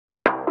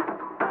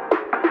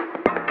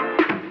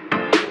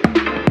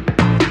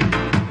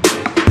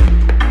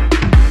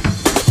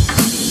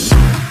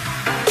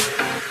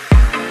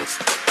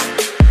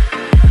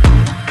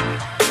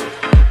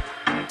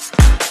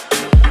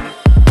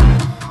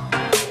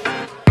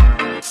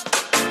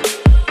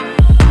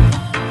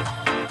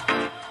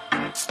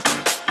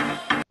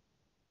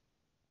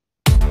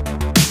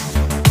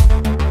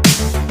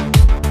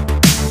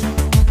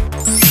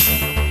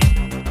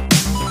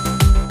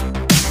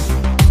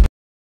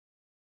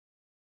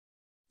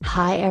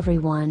Hi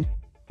everyone.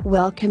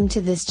 Welcome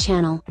to this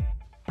channel.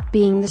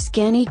 Being the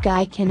skinny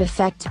guy can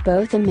affect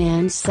both a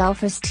man's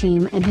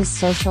self-esteem and his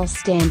social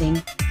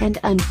standing, and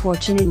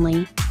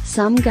unfortunately,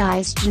 some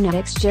guys'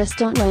 genetics just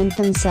don't lend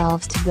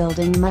themselves to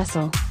building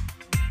muscle.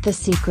 The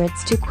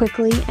secrets to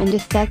quickly and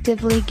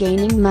effectively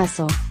gaining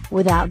muscle,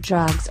 without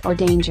drugs or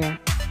danger.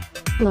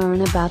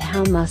 Learn about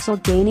how muscle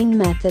gaining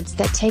methods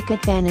that take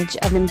advantage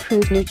of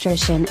improved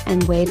nutrition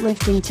and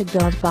weightlifting to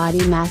build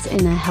body mass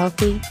in a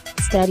healthy,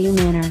 steady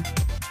manner.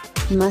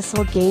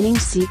 Muscle Gaining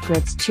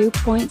Secrets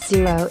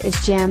 2.0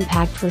 is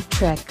jam-packed with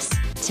tricks,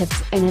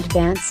 tips and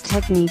advanced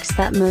techniques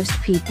that most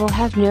people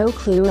have no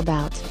clue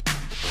about.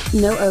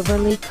 No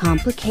overly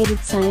complicated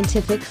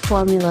scientific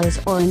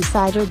formulas or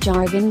insider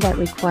jargon that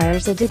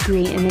requires a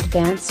degree in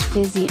advanced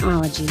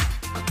physiology.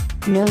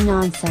 No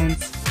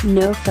nonsense,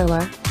 no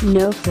filler,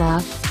 no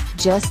fluff,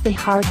 just the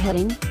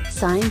hard-hitting,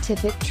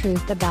 scientific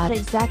truth about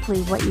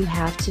exactly what you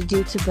have to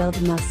do to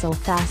build muscle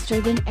faster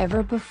than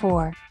ever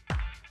before.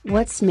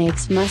 What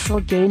makes Muscle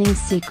Gaining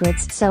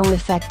Secrets so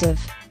effective?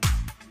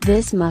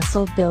 This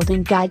muscle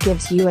building guide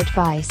gives you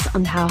advice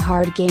on how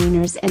hard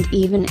gainers and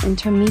even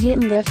intermediate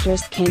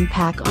lifters can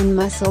pack on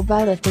muscle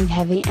by lifting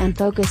heavy and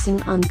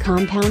focusing on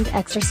compound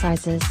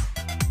exercises.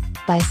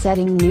 By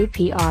setting new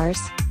PRs,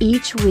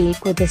 each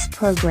week with this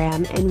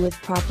program and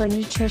with proper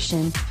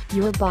nutrition,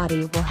 your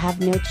body will have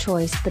no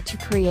choice but to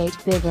create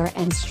bigger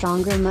and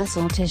stronger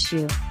muscle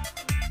tissue.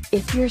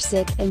 If you're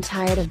sick and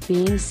tired of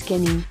being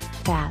skinny,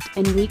 fat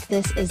and weak,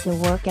 this is the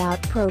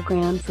workout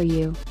program for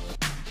you.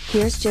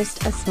 Here's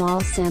just a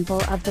small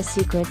sample of the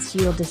secrets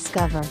you'll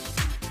discover.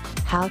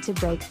 How to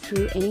break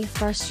through any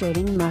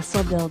frustrating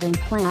muscle building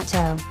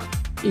plateau.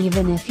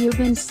 Even if you've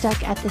been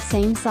stuck at the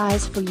same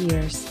size for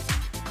years.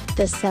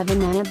 The 7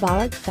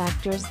 anabolic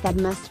factors that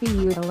must be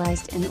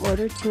utilized in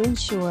order to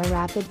ensure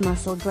rapid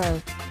muscle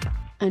growth.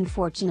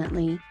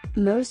 Unfortunately,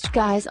 most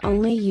guys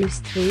only use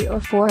 3 or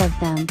 4 of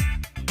them.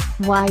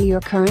 Why your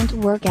current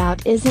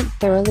workout isn't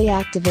thoroughly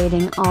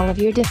activating all of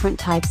your different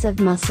types of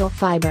muscle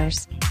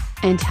fibers.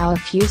 And how a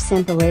few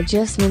simple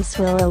adjustments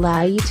will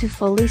allow you to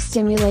fully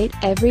stimulate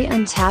every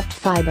untapped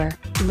fiber,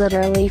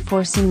 literally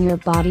forcing your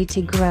body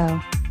to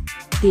grow.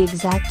 The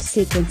exact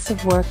sequence of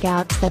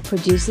workouts that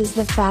produces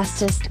the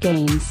fastest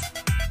gains.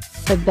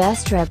 The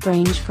best rep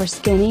range for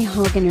skinny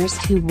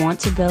hoganers who want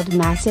to build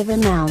massive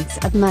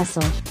amounts of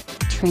muscle.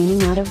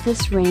 Training out of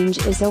this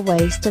range is a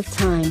waste of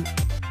time.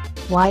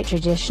 Why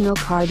traditional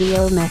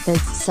cardio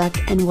methods suck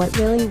and what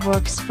really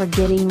works for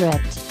getting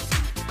ripped.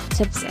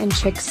 Tips and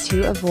tricks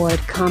to avoid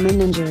common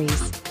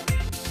injuries.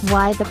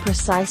 Why the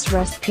precise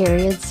rest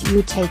periods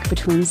you take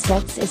between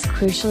sets is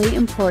crucially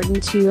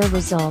important to your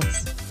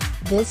results.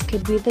 This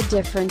could be the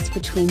difference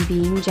between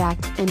being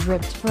jacked and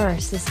ripped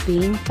versus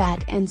being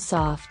fat and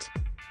soft.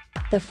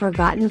 The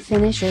forgotten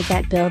finisher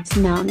that builds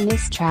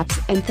mountainous traps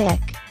and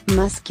thick,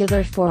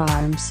 muscular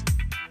forearms.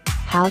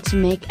 How to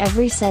make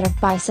every set of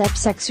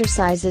biceps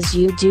exercises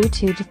you do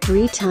 2 to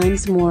 3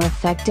 times more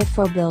effective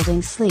for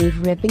building sleeve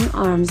ripping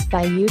arms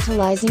by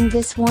utilizing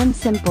this one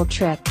simple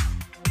trick.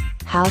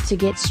 How to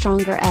get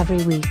stronger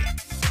every week.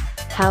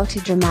 How to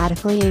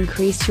dramatically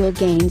increase your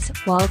gains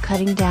while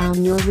cutting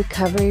down your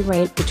recovery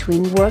rate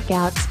between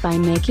workouts by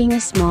making a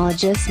small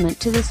adjustment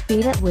to the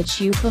speed at which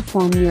you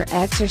perform your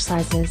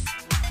exercises.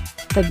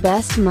 The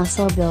best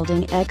muscle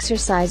building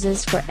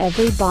exercises for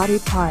every body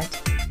part.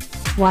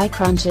 Why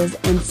crunches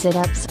and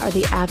sit-ups are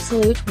the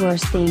absolute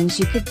worst things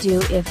you could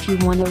do if you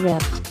want a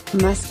ripped,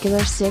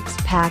 muscular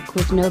six-pack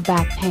with no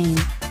back pain.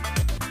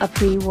 A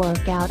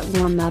pre-workout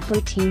warm-up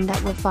routine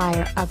that will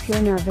fire up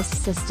your nervous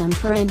system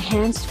for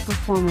enhanced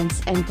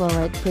performance and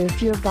bulletproof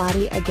your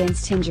body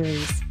against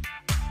injuries.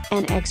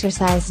 An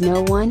exercise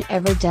no one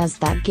ever does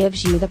that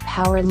gives you the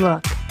power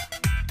look.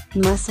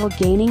 Muscle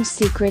Gaining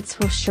Secrets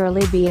will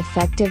surely be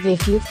effective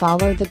if you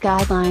follow the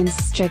guidelines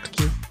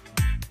strictly.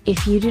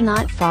 If you do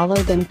not follow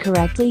them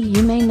correctly,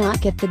 you may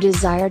not get the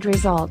desired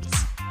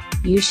results.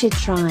 You should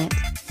try it.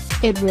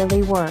 It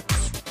really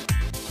works.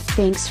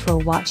 Thanks for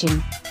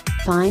watching.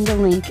 Find a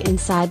link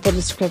inside the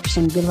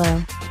description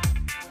below.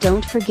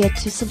 Don't forget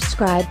to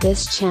subscribe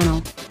this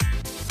channel.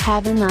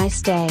 Have a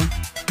nice day.